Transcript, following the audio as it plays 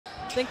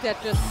think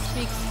that just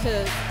speaks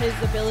to his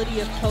ability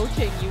of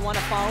coaching. You want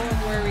to follow him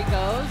where he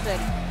goes, and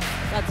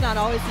that's not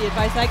always the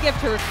advice I give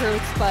to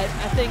recruits, but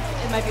I think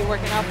it might be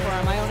working out for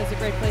him. Iona is a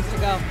great place to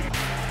go.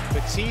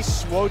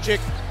 Batiste, Wojcik,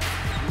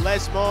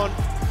 Lesmond,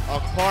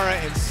 Akpara,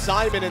 and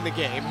Simon in the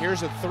game.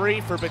 Here's a three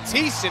for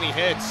Batiste, and he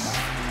hits.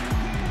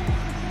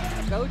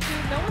 Go-to,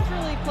 no one's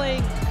really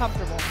playing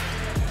comfortable.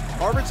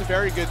 Harvard's a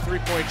very good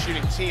three-point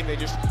shooting team. They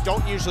just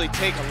don't usually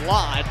take a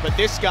lot, but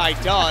this guy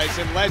does,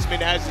 and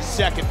Lesmond has his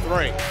second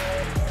three.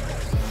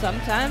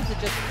 Sometimes it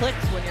just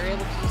clicks when you're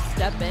able to just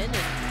step in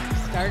and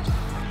start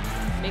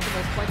making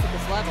those points at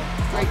this level.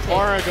 Great take.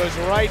 Akpara goes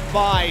right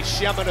by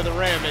Shema to the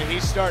rim, and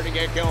he's starting to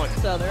get going.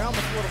 So they're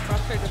almost a little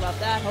frustrated about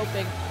that,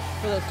 hoping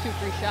for those 2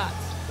 free shots.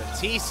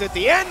 Batiste at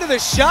the end of the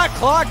shot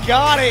clock,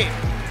 got him.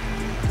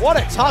 What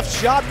a tough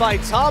shot by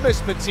Thomas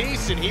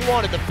Batiste, and he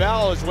wanted the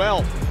foul as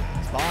well.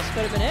 Boss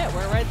could have been it.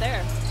 We're right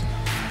there.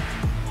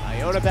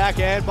 Iona back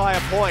ahead by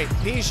a point.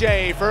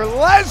 PJ for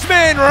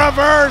Lesmond,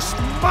 reverse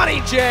money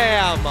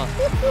jam.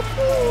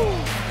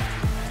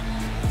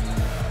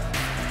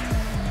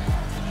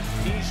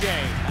 PJ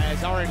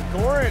has Aaron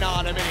Gorin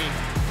on him, and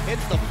he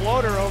hits the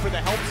floater over the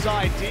help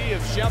side D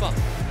of Shema.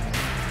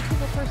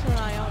 Single person in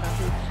Iona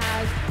who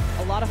has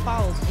a lot of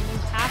fouls, and you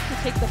have to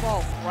take the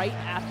ball right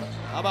at them.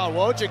 How about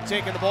Wojcik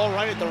taking the ball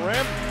right at the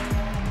rim?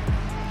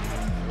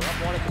 We're up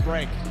one at the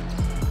break.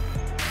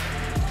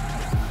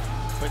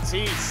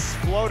 Batiste,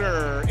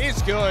 floater is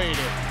good.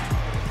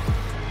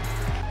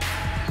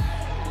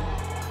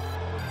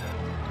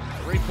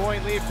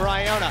 3-point lead for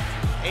Iona.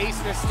 Ace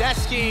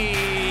Nesteski,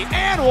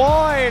 and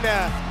one!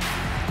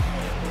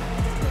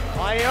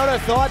 Iona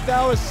thought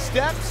that was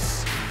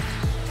steps.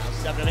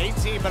 Now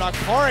 7-18, but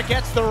Akpara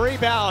gets the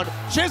rebound.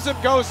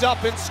 Chisholm goes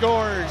up and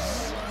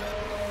scores.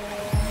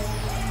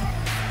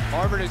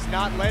 Harvard is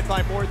not led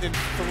by more than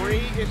 3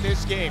 in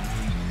this game.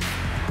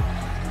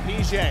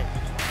 PJ.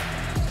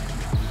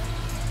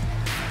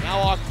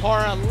 Now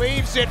Akpara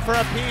leaves it for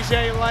a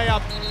PJ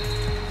layup.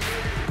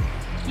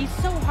 He's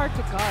so hard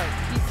to guard.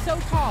 He's so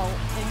tall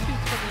and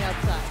shoots from the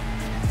outside.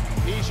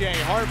 PJ,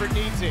 Harvard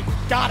needs it.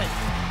 Got it.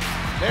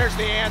 There's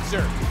the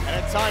answer.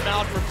 And a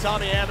timeout from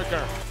Tommy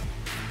Amaker.